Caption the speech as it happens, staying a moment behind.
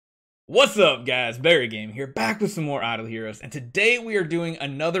What's up, guys? Barry Game here, back with some more Idle Heroes, and today we are doing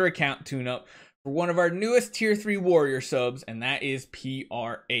another account tune-up for one of our newest Tier 3 Warrior subs, and that is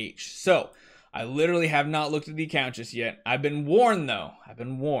PRH. So, I literally have not looked at the account just yet. I've been warned, though. I've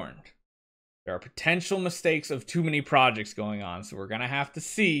been warned. There are potential mistakes of too many projects going on, so we're gonna have to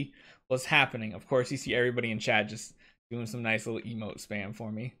see what's happening. Of course, you see everybody in chat just doing some nice little emote spam for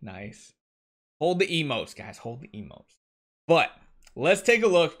me. Nice. Hold the emotes, guys. Hold the emotes. But let's take a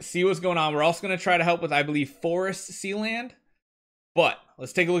look, see what's going on. We're also going to try to help with, I believe, Forest Sealand. But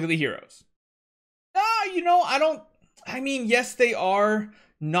let's take a look at the heroes. I mean, yes, they are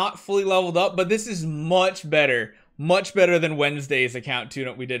not fully leveled up, but this is much better than Wednesday's account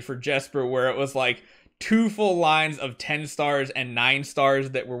tune-up we did for Jesper, where it was like 2 full lines of 10 stars and 9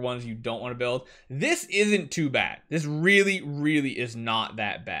 stars that were ones you don't want to build. This isn't too bad. This really is not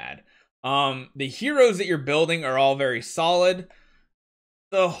that bad. The heroes that you're building are all very solid.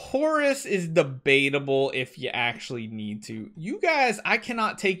 The Horus is debatable if you actually need to. You guys, I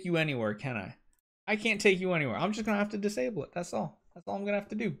cannot take you anywhere, can I? I can't take you anywhere. I'm just going to have to disable it. That's all. That's all I'm going to have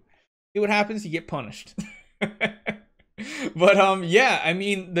to do. See what happens? You get punished. But, yeah, I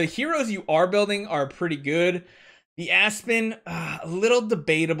mean, the heroes you are building are pretty good. The Aspen, a little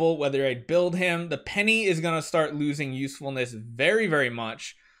debatable whether I'd build him. The Penny is going to start losing usefulness very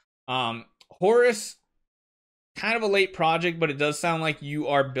much. Horus, kind of a late project, but it does sound like you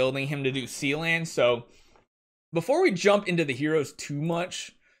are building him to do Sealand. So before we jump into the heroes too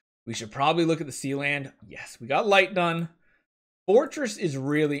much, we should probably look at the Sealand. Yes, we got light done. Fortress is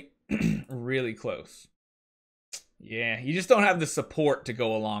really really close. Yeah, you just don't have the support to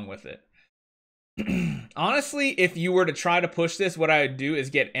go along with it. Honestly, if you were to try to push this, what I would do is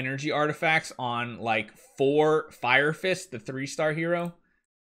get energy artifacts on like 4 Fire Fist, the 3-star hero.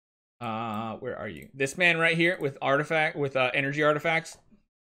 Where are you? This man right here with energy artifacts.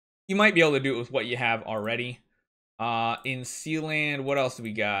 You might be able to do it with what you have already. In Sealand, what else do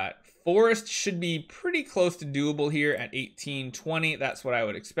we got? Forest should be pretty close to doable here at 1820. That's what I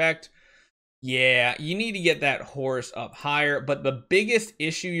would expect. Yeah, you need to get that horse up higher, but the biggest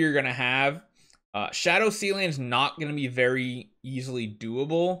issue you're gonna have, Shadow Sealand is not gonna be very easily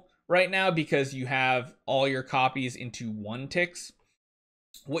doable right now because you have all your copies into 1 ticks.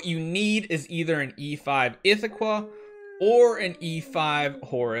 What you need is either an E5 Ithaca or an E5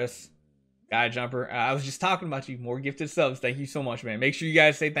 Horus. Guy Jumper, I was just talking about you. More gifted subs. Thank you so much, man. Make sure you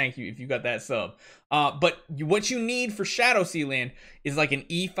guys say thank you if you got that sub. But what you need for Shadow Sealand is like an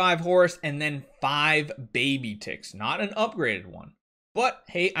E5 Horus and then 5 baby ticks. Not an upgraded one. But,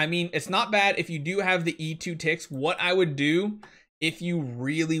 hey, I mean, it's not bad if you do have the E2 ticks. What I would do if you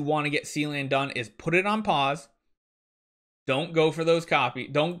really want to get Sealand done is put it on pause. Don't go for those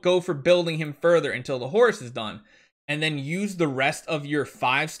Don't go for building him further until the horse is done. And then use the rest of your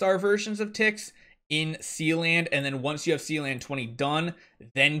 5-star versions of ticks in Sealand. And then once you have Sealand 20 done,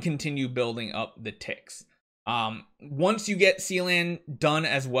 then continue building up the ticks. Once you get Sealand done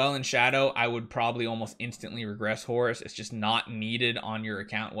as well in Shadow, I would probably almost instantly regress Horus. It's just not needed on your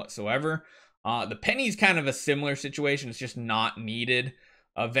account whatsoever. The Penny's kind of a similar situation. It's just not needed.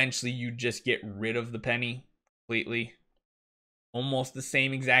 Eventually, you just get rid of the Penny completely. Almost the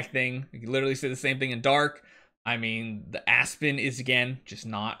same exact thing. You can literally say the same thing in Dark. I mean, the Aspen is, again, just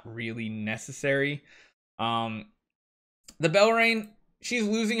not really necessary. The Belrain, she's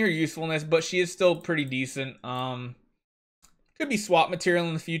losing her usefulness, but she is still pretty decent. Could be swap material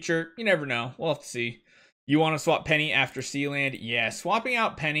in the future. You never know. We'll have to see. You want to swap Penny after Sealand? Yeah, swapping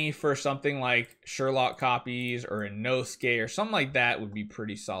out Penny for something like Sherlock copies or a Nosuke or something like that would be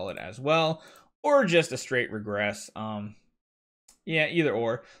pretty solid as well. Or just a straight regress. Yeah, either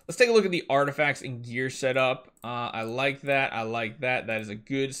or. Let's take a look at the artifacts and gear setup. I like that. I like that. That is a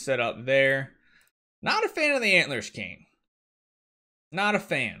good setup there. Not a fan of the Antlers King. Not a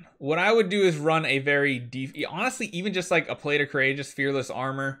fan. What I would do is run a very deep... Honestly, even just like a Plate of Courageous Fearless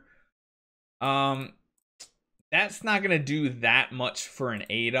Armor. That's not going to do that much for an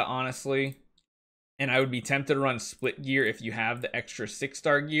Ada, honestly. And I would be tempted to run split gear if you have the extra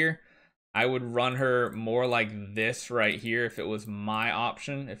 6-star gear. I would run her more like this right here if it was my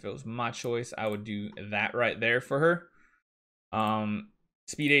option. If it was my choice, I would do that right there for her.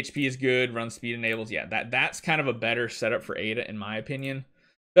 Speed HP is good. Run speed enables. Yeah, that's kind of a better setup for Ada in my opinion.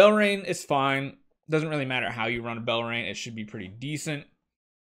 Belrain is fine. Doesn't really matter how you run a Belrain. It should be pretty decent.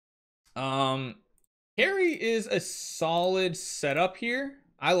 Harry is a solid setup here.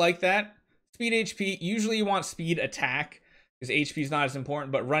 I like that. Speed HP. Usually you want speed attack, because HP is not as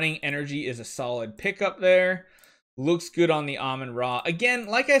important, but running energy is a solid pickup there. Looks good on the Amon Ra. Again,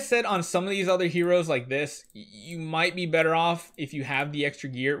 like I said, on some of these other heroes like this, you might be better off if you have the extra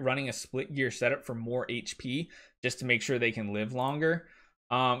gear running a split gear setup for more HP just to make sure they can live longer.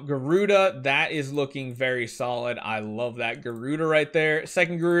 Garuda, that is looking very solid. I love that Garuda right there.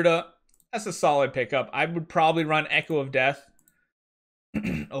 Second Garuda, that's a solid pickup. I would probably run Echo of Death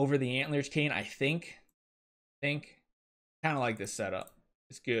over the Antlers Cane, I think. Kind of like this setup.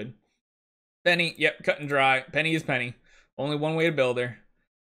 It's good. Penny, yep, cut and dry. Penny is Penny. Only one way to build her.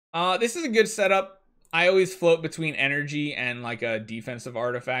 This is a good setup. I always float between energy and like a defensive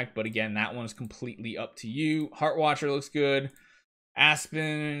artifact, but again, that one's completely up to you. Heartwatcher looks good.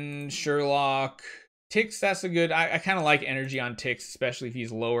 Aspen, Sherlock, Tix, that's a good. I kind of like energy on Tix, especially if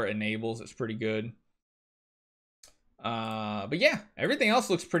he's lower enables. It's pretty good. But yeah, everything else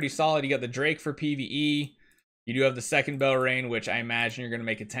looks pretty solid. You got the Drake for PvE. You do have the second Belrain, which I imagine you're going to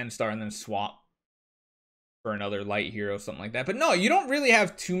make a 10-star and then swap for another light hero, something like that. But no, you don't really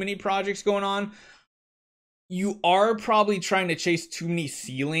have too many projects going on. You are probably trying to chase too many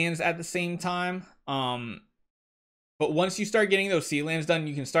sea lands at the same time. But once you start getting those sea lands done,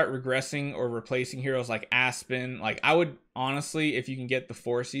 you can start regressing or replacing heroes like Aspen. Like, I would honestly, if you can get the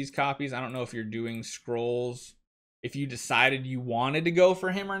 4 Seas copies, I don't know if you're doing scrolls, if you decided you wanted to go for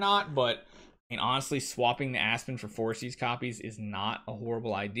him or not, but I mean, honestly, swapping the Aspen for 4 Seas copies is not a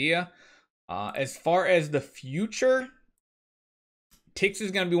horrible idea. As far as the future, Tix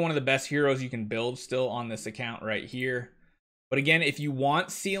is going to be one of the best heroes you can build still on this account right here. But again, if you want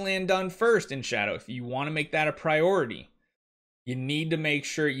Sealand done first in Shadow, if you want to make that a priority, you need to make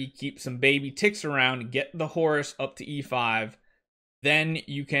sure you keep some baby Tix around, get the Horus up to E5. Then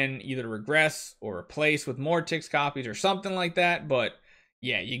you can either regress or replace with more Tix copies or something like that. But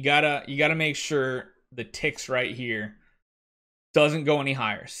yeah, you gotta make sure the Tix right here doesn't go any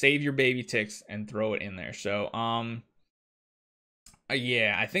higher. Save your baby Tix and throw it in there. So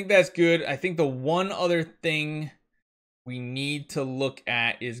yeah, I think that's good. I think the one other thing we need to look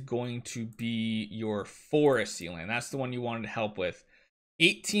at is going to be your Forest Sealand. That's the one you wanted to help with.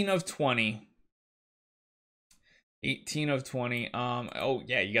 18 of 20. 18 of 20. Oh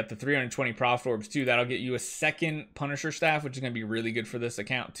yeah, you got the 320 Prophet Orbs too. That'll get you a second Punisher staff, which is going to be really good for this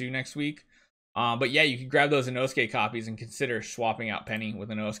account too next week. But yeah, you can grab those Inosuke copies and consider swapping out Penny with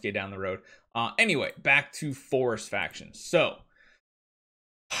Inosuke down the road. Anyway, back to Forest factions. So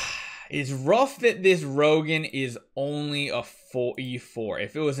it's rough that this Rogan is only a full E4.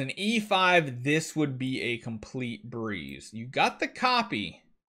 If it was an E5, this would be a complete breeze. You got the copy.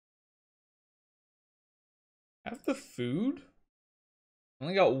 Have the food?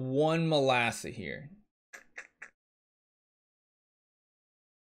 Only got one Melassa here.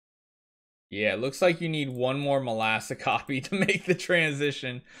 Yeah, it looks like you need one more Melassa copy to make the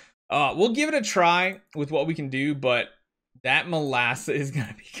transition. We'll give it a try with what we can do, but that Melassa is going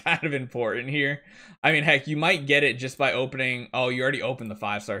to be kind of important here. I mean, heck, you might get it just by opening. Oh, you already opened the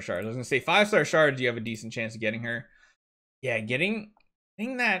 5-star shards. I was going to say 5-star shards, you have a decent chance of getting her. Yeah, getting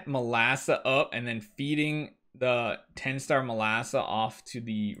that Melassa up and then feeding the 10-star Melassa off to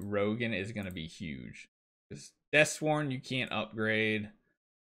the Rogan is going to be huge. Because Deathsworn, you can't upgrade.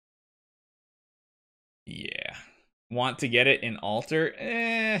 Yeah. Want to get it in Altar?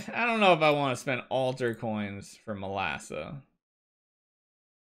 I don't know if I want to spend Altar coins for Melassa.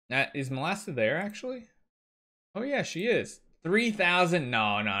 Is Melassa there, actually? Oh, yeah, she is. 3,000?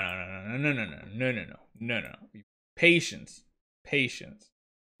 No. Patience.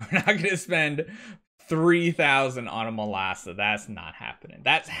 We're not going to spend 3,000 on a Melassa. That's not happening.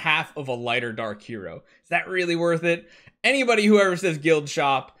 That's half of a lighter dark hero. Is that really worth it? Anybody who ever says guild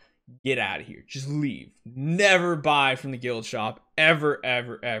shop, get out of here. Just leave. Never buy from the guild shop. Ever.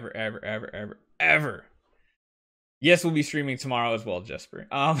 Yes, we'll be streaming tomorrow as well, Jesper.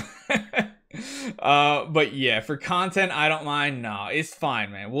 But yeah, for content, I don't mind. No, it's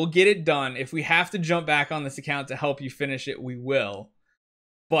fine, man. We'll get it done. If we have to jump back on this account to help you finish it, we will.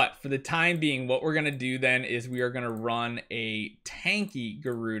 But for the time being, what we're going to do then is we are going to run a tanky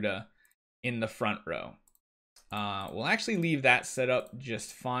Garuda in the front row. We'll actually leave that set up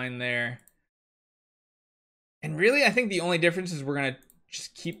just fine there. And really, I think the only difference is we're going to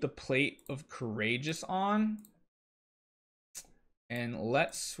just keep the plate of Courageous on. And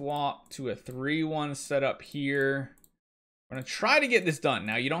let's swap to a 3-1 setup here. I'm going to try to get this done.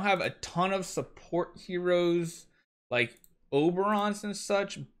 Now, you don't have a ton of support heroes like Oberons and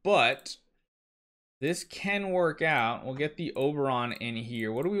such, but this can work out. We'll get the Oberon in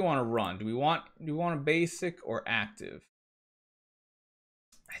here. What do we want to run? Do we want a basic or active?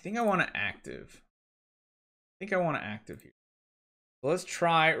 I think I want to active. Here. Let's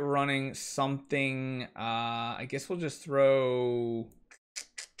try running something. I guess we'll just throw.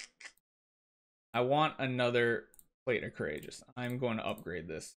 I want another plate of courageous. I'm going to upgrade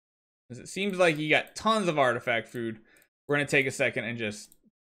this because it seems like you got tons of artifact food. We're going to take a second and just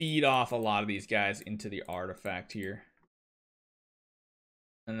feed off a lot of these guys into the artifact here.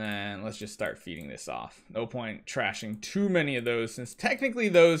 And then let's just start feeding this off. No point trashing too many of those, since technically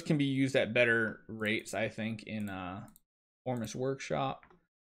those can be used at better rates, I think, in Ormus Workshop.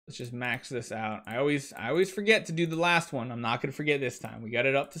 Let's just max this out. I always forget to do the last one. I'm not going to forget this time. We got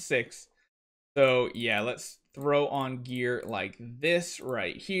it up to 6. So yeah, let's throw on gear like this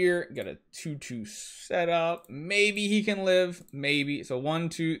right here. Got a 2-2 setup. Maybe he can live. Maybe. So 1,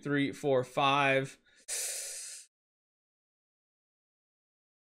 2, 3, 4, 5.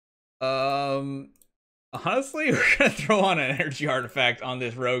 Honestly, we're gonna throw on an energy artifact on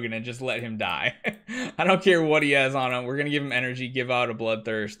this Rogan and just let him die. I don't care what he has on him. We're gonna give him energy, give out a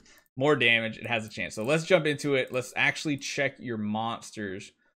bloodthirst, more damage. It has a chance. So let's jump into it. Let's actually check your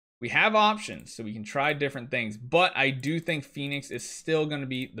monsters. We have options, so we can try different things, but I do think Phoenix is still going to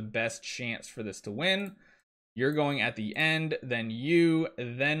be the best chance for this to win. You're going at the end, then you,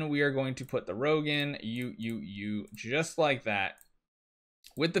 then we are going to put the Rogan, you, just like that,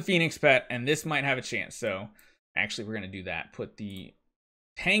 with the Phoenix pet, and this might have a chance. So actually, we're going to do that. Put the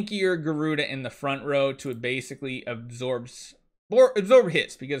tankier Garuda in the front row to basically absorb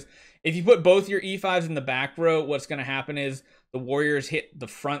hits, because if you put both your E5s in the back row, what's going to happen is the warriors hit the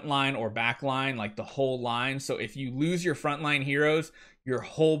front line or back line, like the whole line. So if you lose your frontline heroes, your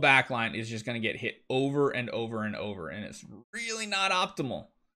whole back line is just going to get hit over and over and over, and it's really not optimal.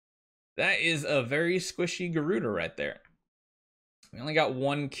 That is a very squishy Garuda right there. We only got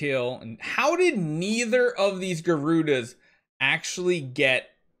 1 kill. And how did neither of these Garudas actually get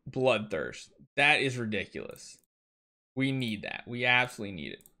bloodthirst? That is ridiculous. We need that. We absolutely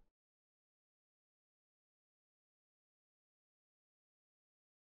need it.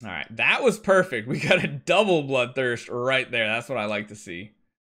 All right, that was perfect. We got a double bloodthirst right there. That's what I like to see.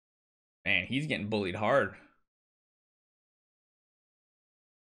 Man, he's getting bullied hard.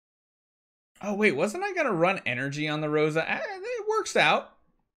 Oh, wait, wasn't I going to run energy on the Rosa? It works out.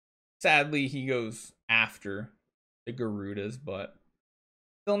 Sadly, he goes after the Garudas, but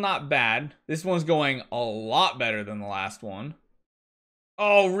still not bad. This one's going a lot better than the last one.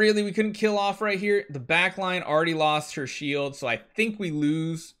 Oh, really? We couldn't kill off right here? The back line already lost her shield, so I think we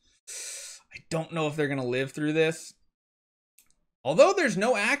lose. I don't know if they're going to live through this. Although there's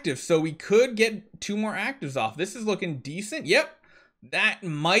no active, so we could get 2 more actives off. This is looking decent. Yep, that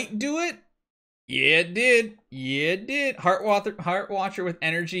might do it. Yeah, it did. Yeah, it did. Heart Watcher with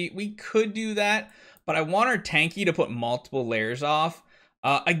energy. We could do that, but I want our tanky to put multiple layers off.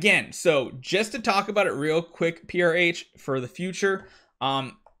 Again, so just to talk about it real quick, PRH, for the future,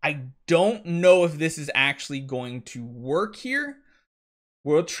 I don't know if this is actually going to work here.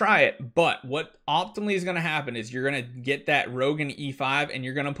 We'll try it, but what optimally is going to happen is you're going to get that Rogan E5 and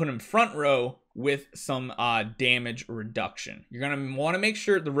you're going to put him front row with some damage reduction. You're going to want to make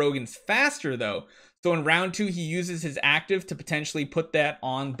sure the Rogan's faster though. So in round 2, he uses his active to potentially put that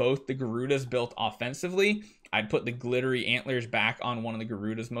on both the Garudas built offensively. I'd put the glittery antlers back on one of the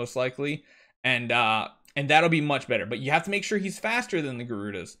Garudas most likely. And that'll be much better. But you have to make sure he's faster than the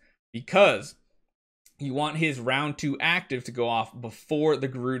Garudas, because you want his round 2 active to go off before the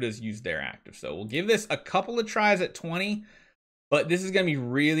Garudas use their active. So we'll give this a couple of tries at 20, but this is going to be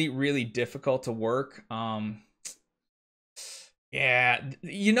really, really difficult to work. Yeah,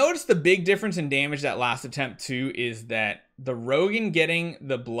 you notice the big difference in damage that last attempt too is that the Rogan getting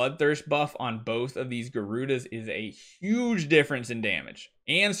the bloodthirst buff on both of these Garudas is a huge difference in damage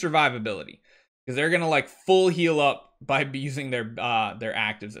and survivability, because they're going to like full heal up by using their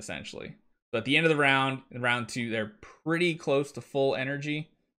actives essentially. So at the end of the round, in round 2, they're pretty close to full energy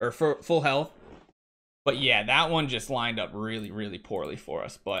or full health. But yeah, that one just lined up really, really poorly for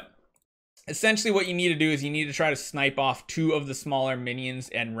us. But essentially what you need to do is you need to try to snipe off 2 of the smaller minions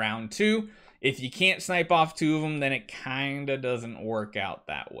in round 2. If you can't snipe off 2 of them, then it kind of doesn't work out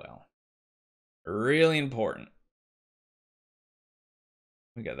that well. Really important.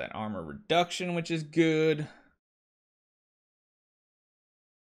 We got that armor reduction, which is good.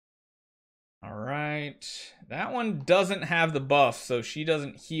 All right, that one doesn't have the buff, so she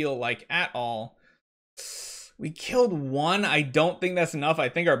doesn't heal like at all. We killed 1. I don't think that's enough. I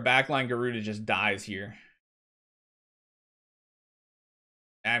think our backline Garuda just dies here.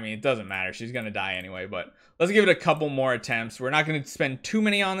 I mean, it doesn't matter. She's going to die anyway, but let's give it a couple more attempts. We're not going to spend too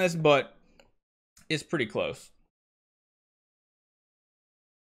many on this, but it's pretty close.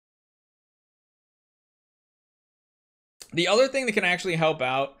 The other thing that can actually help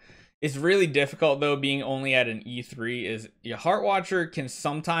out, is really difficult though, being only at an E3, is your Heart Watcher can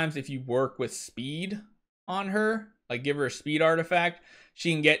sometimes, if you work with speed on her, like give her a speed artifact,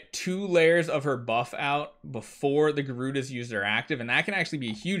 she can get 2 layers of her buff out before the Garudas use their active, and that can actually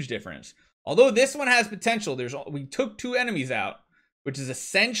be a huge difference. Although this one has potential, we took 2 enemies out, which is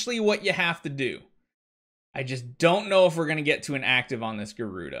essentially what you have to do. I just don't know if we're going to get to an active on this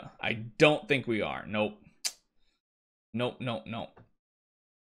Garuda. I don't think we are. Nope. Nope, nope, nope.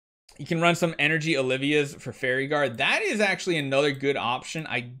 You can run some energy Olivia's for Fairy Guard. That is actually another good option.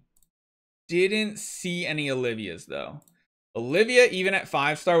 I didn't see any Olivia's though. Olivia, even at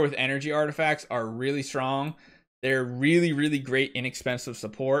 5-star with energy artifacts, are really strong. They're really, really great, inexpensive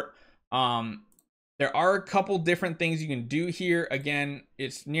support. There are a couple different things you can do here. Again,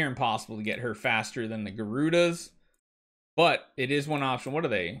 it's near impossible to get her faster than the Garudas, but it is one option. What are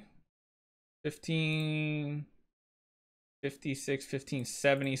they? 15... 56,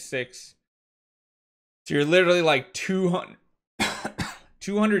 1576. So you're literally like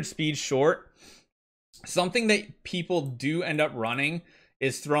 200 speed short. Something that people do end up running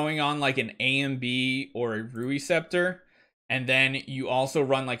is throwing on like an AMB or a Rui Scepter, and then you also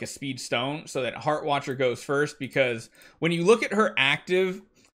run like a speed stone so that Heart Watcher goes first, because when you look at her active,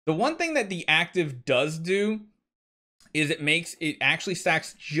 the one thing that the active does do is it actually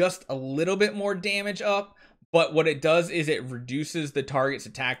stacks just a little bit more damage up. But what it does is it reduces the target's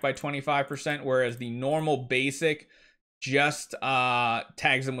attack by 25%, whereas the normal basic just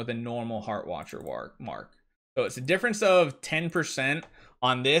tags them with a normal Heart Watcher mark. So it's a difference of 10%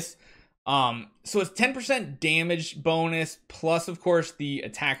 on this. So it's 10% damage bonus, plus, of course, the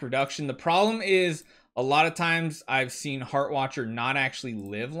attack reduction. The problem is, a lot of times I've seen Heart Watcher not actually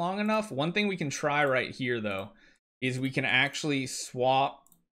live long enough. One thing we can try right here, though, is we can actually swap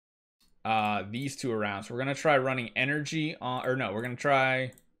these 2 around. So we're gonna try running energy on, or no, we're gonna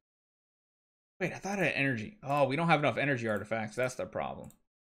try, wait, I thought I had energy. Oh, we don't have enough energy artifacts. That's the problem.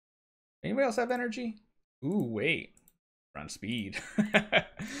 Anybody else have energy? Ooh, wait, run speed.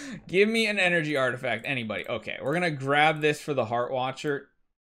 Give me an energy artifact, anybody. Okay, we're gonna grab this for the Heart Watcher.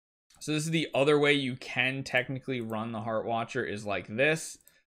 So this is the other way you can technically run the Heart Watcher, is like this.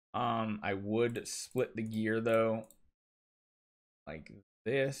 I would split the gear though, like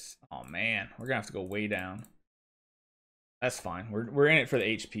this. Oh man, we're gonna have to go way down. That's fine. We're in it for the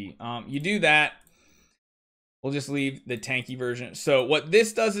HP. You do that. We'll just leave the tanky version. So what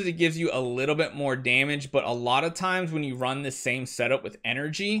this does is it gives you a little bit more damage, but a lot of times when you run the same setup with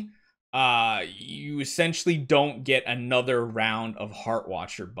energy, you essentially don't get another round of Heart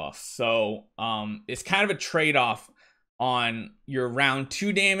Watcher buffs. So it's kind of a trade-off on your round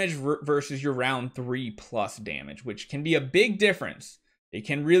 2 damage versus your round 3 plus damage, which can be a big difference. It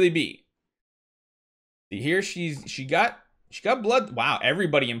can really be. See here, she got blood. Wow,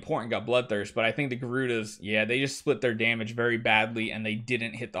 everybody important got Bloodthirst, but I think the Garudas, yeah, they just split their damage very badly, and they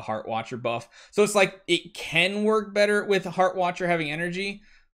didn't hit the Heart Watcher buff. So it's like it can work better with Heart Watcher having energy,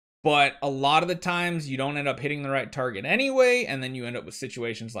 but a lot of the times you don't end up hitting the right target anyway, and then you end up with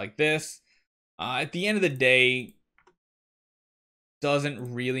situations like this. At the end of the day,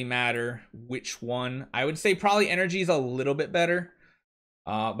 doesn't really matter which one. I would say probably energy is a little bit better.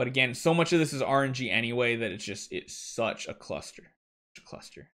 But again, so much of this is RNG anyway that it's such a cluster.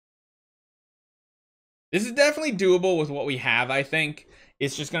 This is definitely doable with what we have, I think.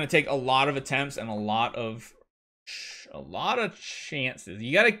 It's just going to take a lot of attempts and a lot of chances.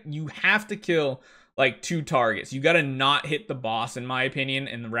 You have to kill like 2 targets. You got to not hit the boss, in my opinion,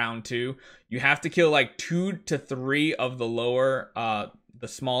 in the round 2. You have to kill like 2 to 3 of the lower, the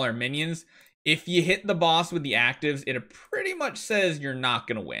smaller minions. If you hit the boss with the actives, it pretty much says you're not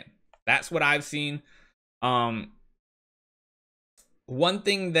going to win. That's what I've seen. One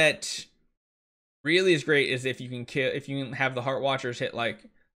thing that really is great is if you can have the Heart Watchers hit like,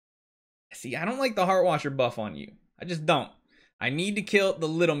 see, I don't like the Heart Watcher buff on you. I just don't. I need to kill the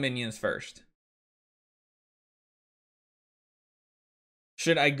little minions first.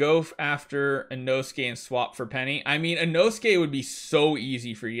 Should I go after Inosuke and swap for Penny? I mean, Inosuke would be so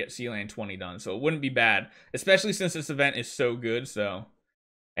easy for you to get Sealand 20 done, so it wouldn't be bad, especially since this event is so good. So,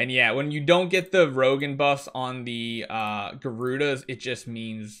 and yeah, when you don't get the Rogan buffs on the Garudas, it just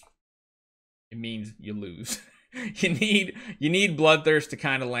means you lose. you need Bloodthirst to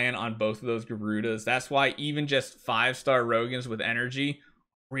kind of land on both of those Garudas. That's why even just 5-star Rogans with energy,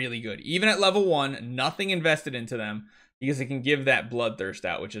 really good. Even at level 1, nothing invested into them, because it can give that Bloodthirst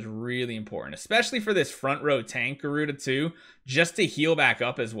out, which is really important, especially for this front row tank Garuda too, just to heal back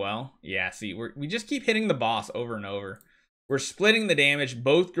up as well. Yeah, see, we just keep hitting the boss over and over. We're splitting the damage.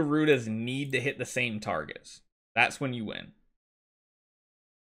 Both Garudas need to hit the same targets. That's when you win.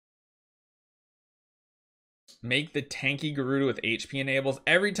 Make the tanky Garuda with HP enables.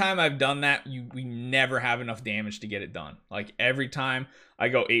 Every time I've done that, we never have enough damage to get it done. Like every time I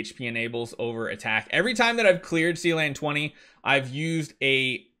go HP enables over attack. Every time that I've cleared Sealand 20, I've used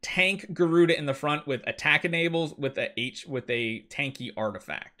a tank Garuda in the front with attack enables with a tanky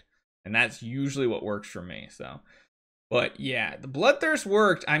artifact. And that's usually what works for me. So, but yeah, the Bloodthirst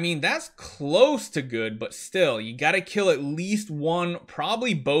worked. I mean, that's close to good, but still, you got to kill at least one,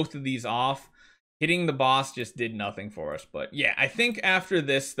 probably both of these off. Hitting the boss just did nothing for us. But yeah, I think after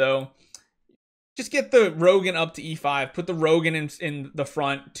this, though, just get the Rogan up to E5. Put the Rogan in the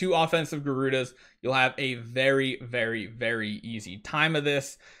front. 2 offensive Garudas. You'll have a very, very, very easy time of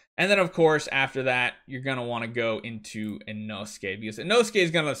this. And then, of course, after that, you're going to want to go into Inosuke. Because Inosuke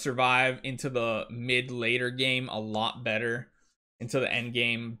is going to survive into the mid-later game a lot better. Into the end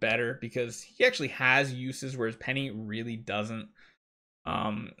game better. Because he actually has uses, whereas Penny really doesn't.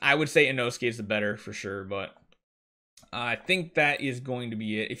 I would say Inosuke is the better for sure, but I think that is going to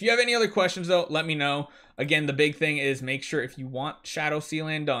be it. If you have any other questions, though, let me know. Again, the big thing is make sure if you want Shadow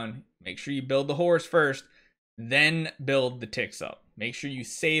Sealand done, make sure you build the horse first, then build the ticks up. Make sure you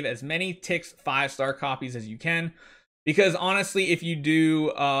save as many ticks 5-star copies as you can, because honestly, if you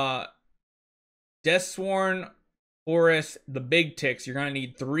do Deathsworn, Horus, the big ticks, you're going to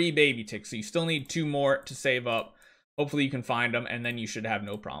need 3 baby ticks, so you still need 2 more to save up. Hopefully you can find them, and then you should have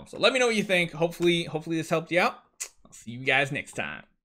no problem. So let me know what you think. Hopefully this helped you out. I'll see you guys next time.